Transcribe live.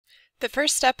The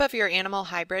first step of your animal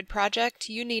hybrid project,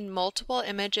 you need multiple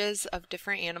images of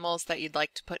different animals that you'd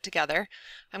like to put together.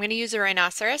 I'm going to use a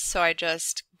rhinoceros, so I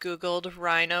just Googled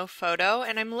rhino photo,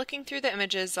 and I'm looking through the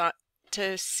images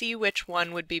to see which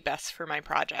one would be best for my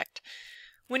project.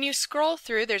 When you scroll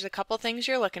through, there's a couple things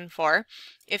you're looking for.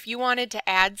 If you wanted to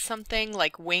add something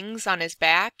like wings on his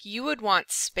back, you would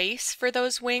want space for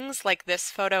those wings, like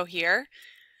this photo here.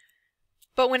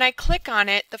 But when I click on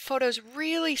it, the photo's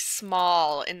really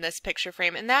small in this picture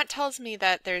frame, and that tells me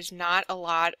that there's not a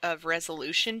lot of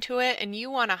resolution to it, and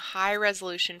you want a high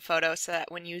resolution photo so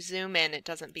that when you zoom in, it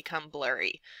doesn't become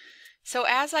blurry. So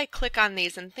as I click on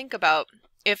these and think about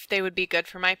if they would be good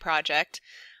for my project,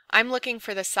 I'm looking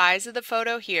for the size of the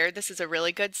photo here. This is a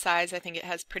really good size. I think it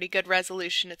has pretty good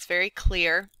resolution. It's very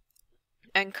clear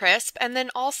and crisp. And then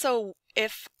also,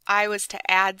 if I was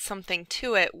to add something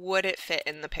to it, would it fit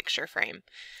in the picture frame?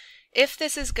 If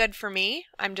this is good for me,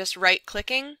 I'm just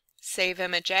right-clicking, Save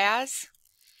Image As,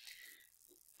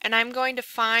 and I'm going to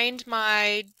find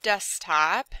my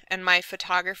desktop and my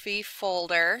photography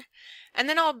folder, and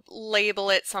then I'll label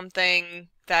it something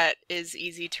that is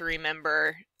easy to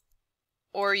remember,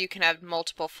 or you can have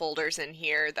multiple folders in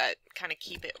here that kind of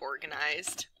keep it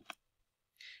organized.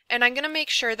 And I'm going to make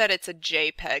sure that it's a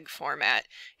JPEG format.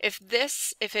 If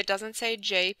it doesn't say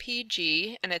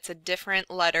JPG and it's a different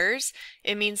letters,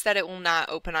 it means that it will not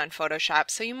open on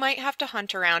Photoshop. So you might have to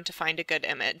hunt around to find a good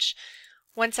image.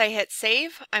 Once I hit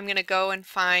save, I'm going to go and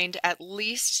find at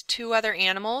least 2 other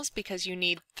animals because you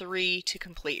need 3 to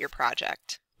complete your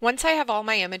project. Once I have all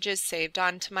my images saved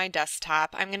onto my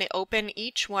desktop, I'm going to open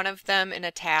each one of them in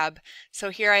a tab. So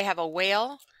here I have a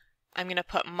whale. I'm going to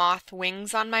put moth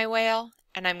wings on my whale,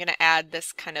 and I'm going to add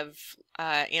this kind of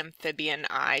amphibian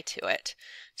eye to it.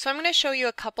 So I'm going to show you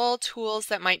a couple tools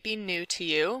that might be new to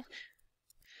you.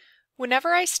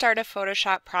 Whenever I start a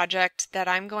Photoshop project that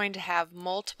I'm going to have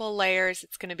multiple layers,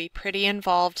 it's going to be pretty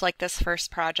involved like this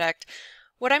first project,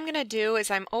 what I'm going to do is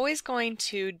I'm always going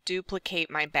to duplicate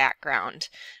my background.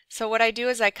 So what I do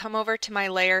is I come over to my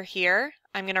layer here,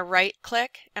 I'm going to right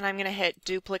click and I'm going to hit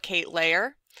duplicate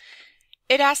layer.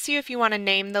 It asks you if you want to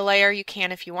name the layer. You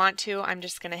can if you want to. I'm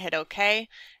just going to hit OK.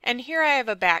 And here I have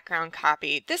a background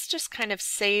copy. This just kind of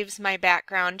saves my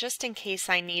background just in case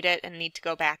I need it and need to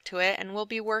go back to it. And we'll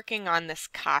be working on this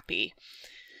copy.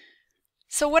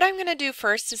 So what I'm going to do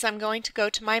first is I'm going to go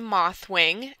to my moth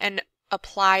wing and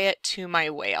apply it to my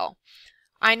whale.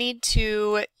 I need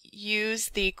to use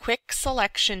the quick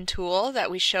selection tool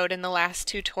that we showed in the last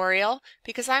tutorial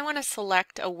because I want to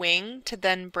select a wing to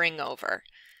then bring over.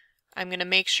 I'm going to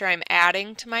make sure I'm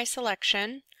adding to my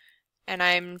selection and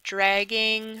I'm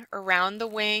dragging around the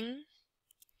wing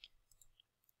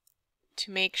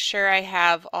to make sure I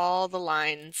have all the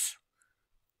lines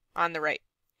on the right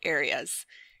areas.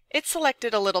 It's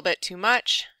selected a little bit too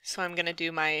much, so I'm going to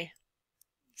do my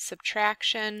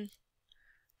subtraction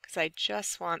because I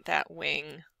just want that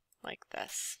wing like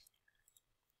this.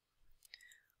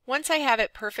 Once I have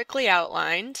it perfectly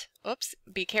outlined, oops,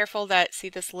 be careful that, see,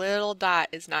 this little dot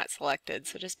is not selected,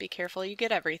 so just be careful you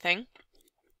get everything.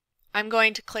 I'm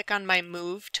going to click on my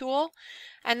Move tool,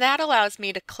 and that allows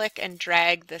me to click and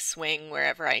drag this wing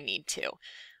wherever I need to.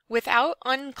 Without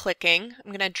unclicking,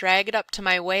 I'm going to drag it up to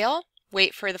my whale,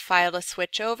 wait for the file to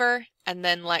switch over, and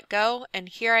then let go, and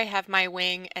here I have my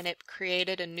wing, and it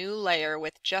created a new layer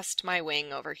with just my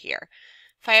wing over here.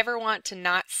 If I ever want to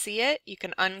not see it, you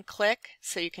can unclick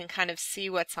so you can kind of see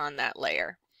what's on that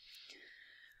layer.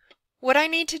 What I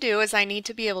need to do is I need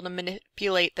to be able to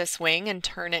manipulate this wing and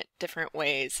turn it different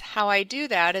ways. How I do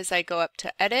that is I go up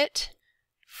to Edit,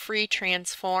 Free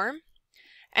Transform,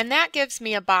 and that gives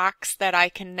me a box that I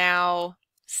can now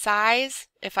size.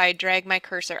 If I drag my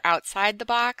cursor outside the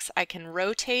box, I can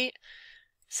rotate.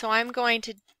 So I'm going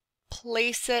to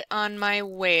place it on my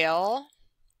whale.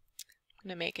 I'm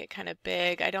going to make it kind of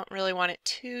big. I don't really want it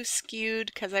too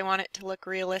skewed because I want it to look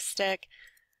realistic.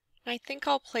 And I think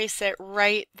I'll place it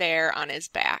right there on his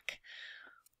back.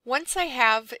 Once I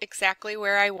have exactly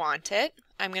where I want it,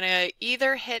 I'm going to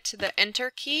either hit the Enter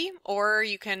key or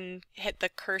you can hit the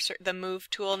cursor, the Move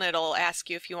tool, and it'll ask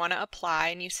you if you want to apply,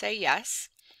 and you say yes.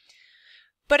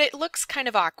 But it looks kind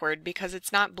of awkward because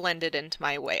it's not blended into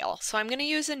my whale. So I'm going to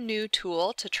use a new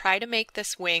tool to try to make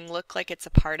this wing look like it's a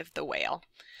part of the whale.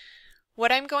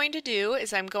 What I'm going to do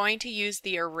is I'm going to use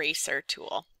the Eraser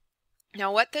tool. Now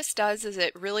what this does is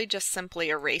it really just simply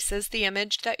erases the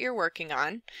image that you're working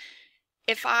on.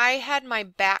 If I had my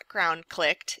background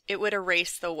clicked, it would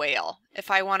erase the whale.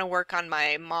 If I want to work on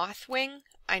my moth wing,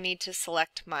 I need to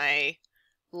select my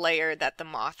layer that the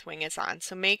moth wing is on.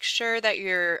 So make sure that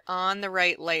you're on the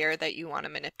right layer that you want to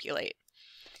manipulate.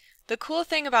 The cool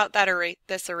thing about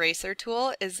this eraser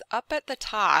tool is up at the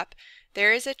top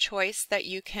there is a choice that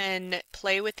you can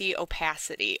play with the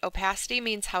opacity. Opacity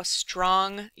means how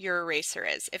strong your eraser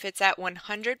is. If it's at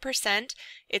 100%,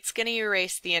 it's going to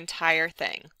erase the entire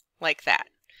thing like that.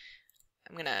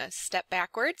 I'm going to step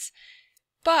backwards.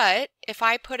 But if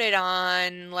I put it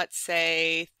on, let's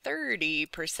say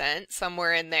 30%,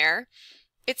 somewhere in there,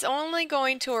 it's only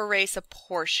going to erase a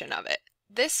portion of it.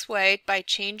 This way, by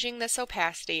changing this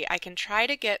opacity, I can try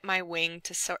to get my wing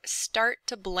to start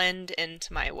to blend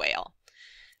into my whale.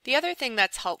 The other thing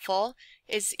that's helpful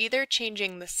is either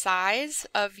changing the size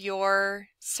of your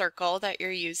circle that you're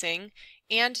using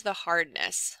and the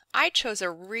hardness. I chose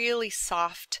a really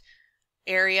soft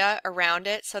area around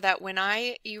it so that when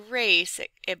I erase,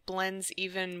 it blends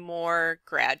even more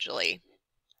gradually.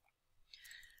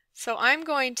 So I'm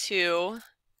going to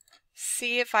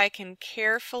see if I can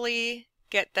carefully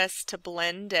get this to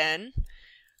blend in.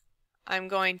 I'm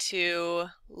going to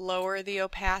lower the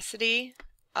opacity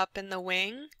up in the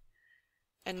wing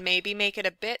and maybe make it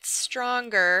a bit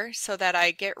stronger so that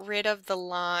I get rid of the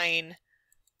line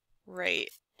right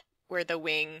where the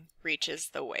wing reaches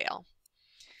the whale.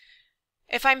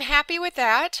 If I'm happy with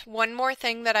that, one more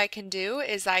thing that I can do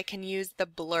is I can use the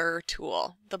blur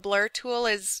tool. The blur tool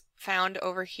is found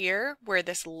over here where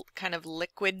this kind of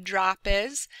liquid drop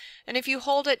is, and if you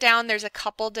hold it down there's a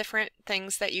couple different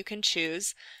things that you can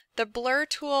choose. The blur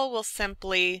tool will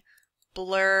simply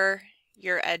blur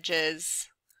your edges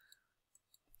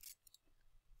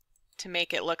to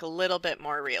make it look a little bit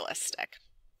more realistic.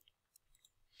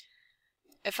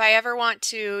 If I ever want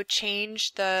to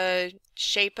change the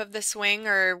shape of this wing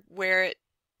or where it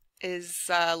is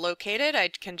located, I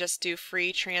can just do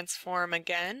free transform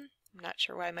again. I'm not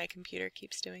sure why my computer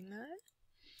keeps doing that.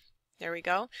 There we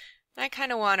go. I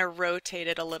kind of want to rotate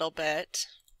it a little bit.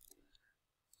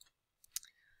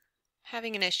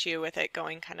 Having an issue with it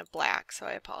going kind of black, so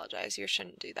I apologize. You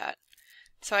shouldn't do that.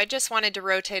 So I just wanted to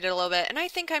rotate it a little bit, and I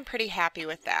think I'm pretty happy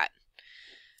with that.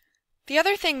 The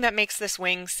other thing that makes this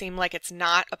wing seem like it's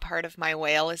not a part of my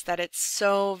whale is that it's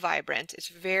so vibrant. It's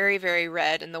very, very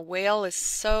red, and the whale is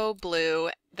so blue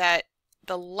that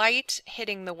the light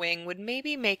hitting the wing would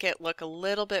maybe make it look a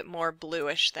little bit more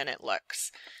bluish than it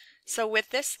looks. So with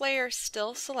this layer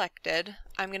still selected,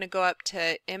 I'm going to go up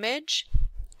to Image,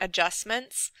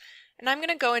 Adjustments, and I'm going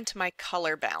to go into my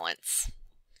color balance.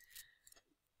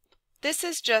 This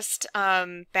is just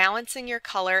balancing your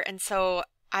color, and so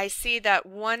I see that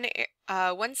one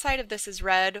side of this is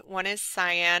red, one is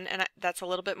cyan, and that's a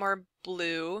little bit more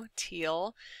blue,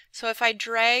 teal. So if I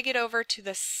drag it over to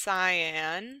the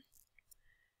cyan,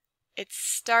 it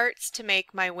starts to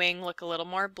make my wing look a little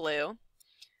more blue.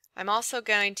 I'm also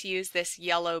going to use this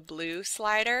yellow-blue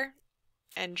slider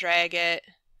and drag it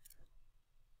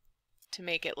to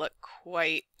make it look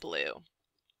quite blue.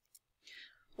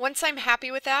 Once I'm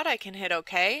happy with that, I can hit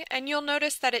OK, and you'll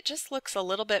notice that it just looks a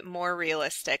little bit more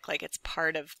realistic, like it's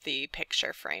part of the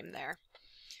picture frame there.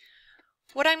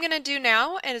 What I'm going to do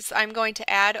now is I'm going to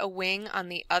add a wing on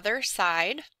the other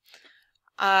side.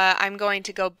 I'm going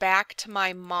to go back to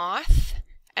my moth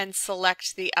and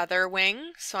select the other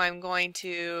wing, so I'm going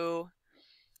to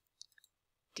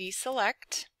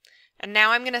deselect, and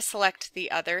now I'm going to select the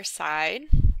other side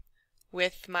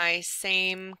with my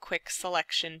same quick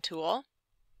selection tool.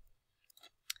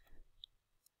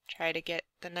 Try to get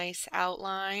the nice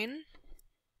outline.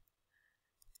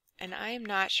 And I am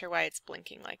not sure why it's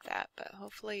blinking like that, but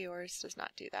hopefully yours does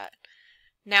not do that.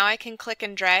 Now I can click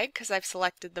and drag because I've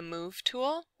selected the Move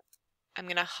tool. I'm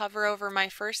going to hover over my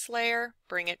first layer,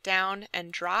 bring it down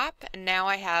and drop, and now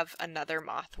I have another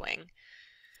moth wing.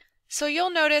 So you'll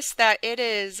notice that it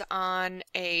is on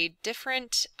a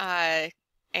different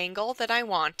angle that I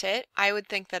want it. I would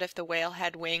think that if the whale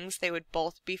had wings, they would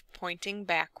both be pointing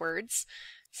backwards.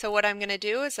 So what I'm going to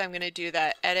do is I'm going to do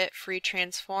that Edit Free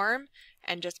Transform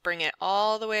and just bring it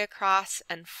all the way across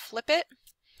and flip it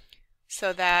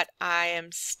so that I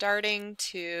am starting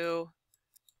to,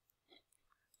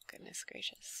 goodness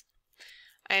gracious,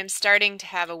 I am starting to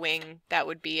have a wing that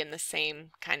would be in the same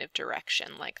kind of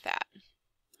direction like that.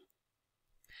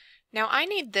 Now I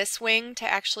need this wing to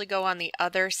actually go on the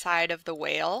other side of the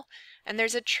whale, and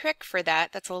there's a trick for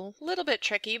that that's a little bit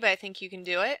tricky, but I think you can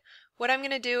do it. What I'm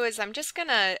going to do is I'm just going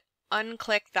to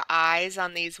unclick the eyes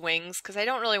on these wings because I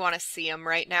don't really want to see them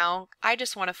right now. I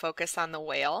just want to focus on the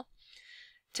whale.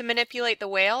 To manipulate the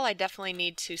whale, I definitely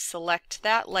need to select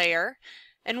that layer.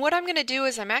 And what I'm going to do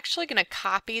is I'm actually going to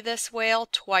copy this whale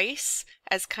twice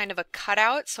as kind of a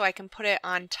cutout so I can put it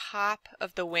on top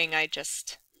of the wing I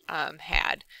just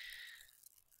had.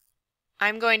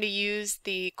 I'm going to use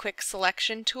the quick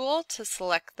selection tool to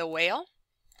select the whale.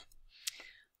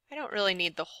 I don't really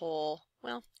need the whole,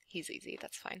 well, he's easy,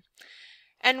 that's fine.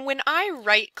 And when I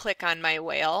right click on my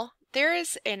whale, there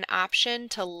is an option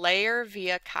to layer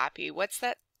via copy. What's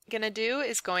that going to do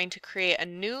is going to create a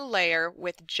new layer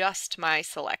with just my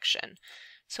selection.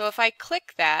 So if I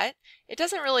click that, it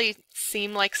doesn't really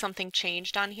seem like something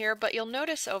changed on here, but you'll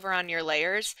notice over on your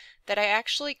layers that I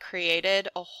actually created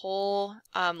a whole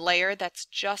layer that's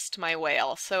just my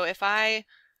whale. So if I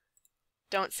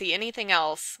don't see anything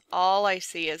else, all I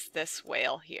see is this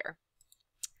whale here.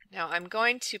 Now I'm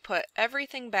going to put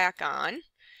everything back on,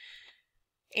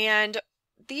 and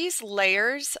these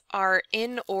layers are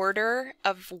in order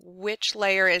of which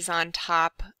layer is on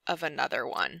top of another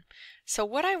one. So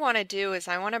what I want to do is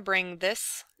I want to bring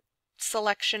this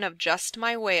selection of just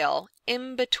my whale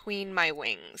in between my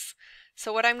wings.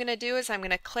 So what I'm going to do is I'm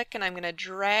going to click and I'm going to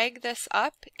drag this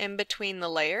up in between the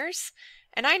layers,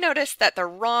 and I noticed that the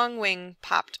wrong wing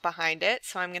popped behind it,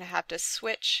 so I'm going to have to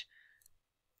switch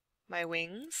my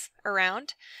wings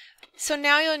around. So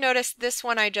now you'll notice this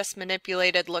one I just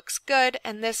manipulated looks good,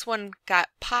 and this one got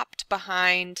popped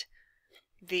behind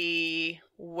the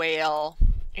whale,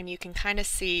 and you can kind of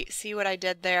see what I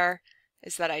did there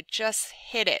is that I just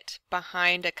hid it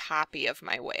behind a copy of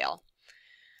my whale.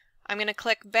 I'm going to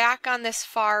click back on this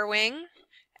far wing,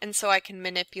 and so I can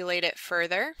manipulate it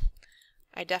further.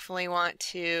 I definitely want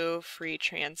to free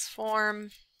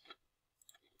transform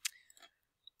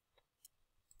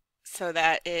so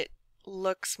that it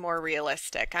looks more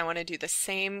realistic. I want to do the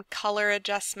same color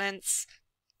adjustments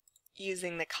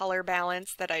using the color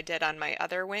balance that I did on my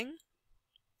other wing.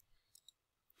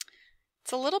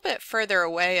 It's a little bit further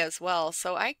away as well,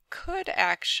 so I could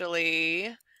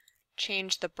actually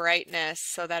change the brightness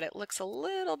so that it looks a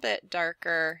little bit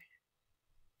darker,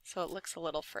 so it looks a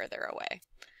little further away.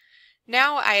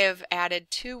 Now I have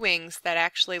added two wings that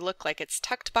actually look like it's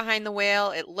tucked behind the whale.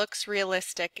 It looks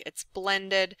realistic, it's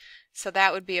blended, so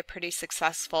that would be a pretty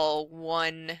successful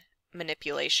one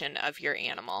manipulation of your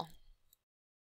animal.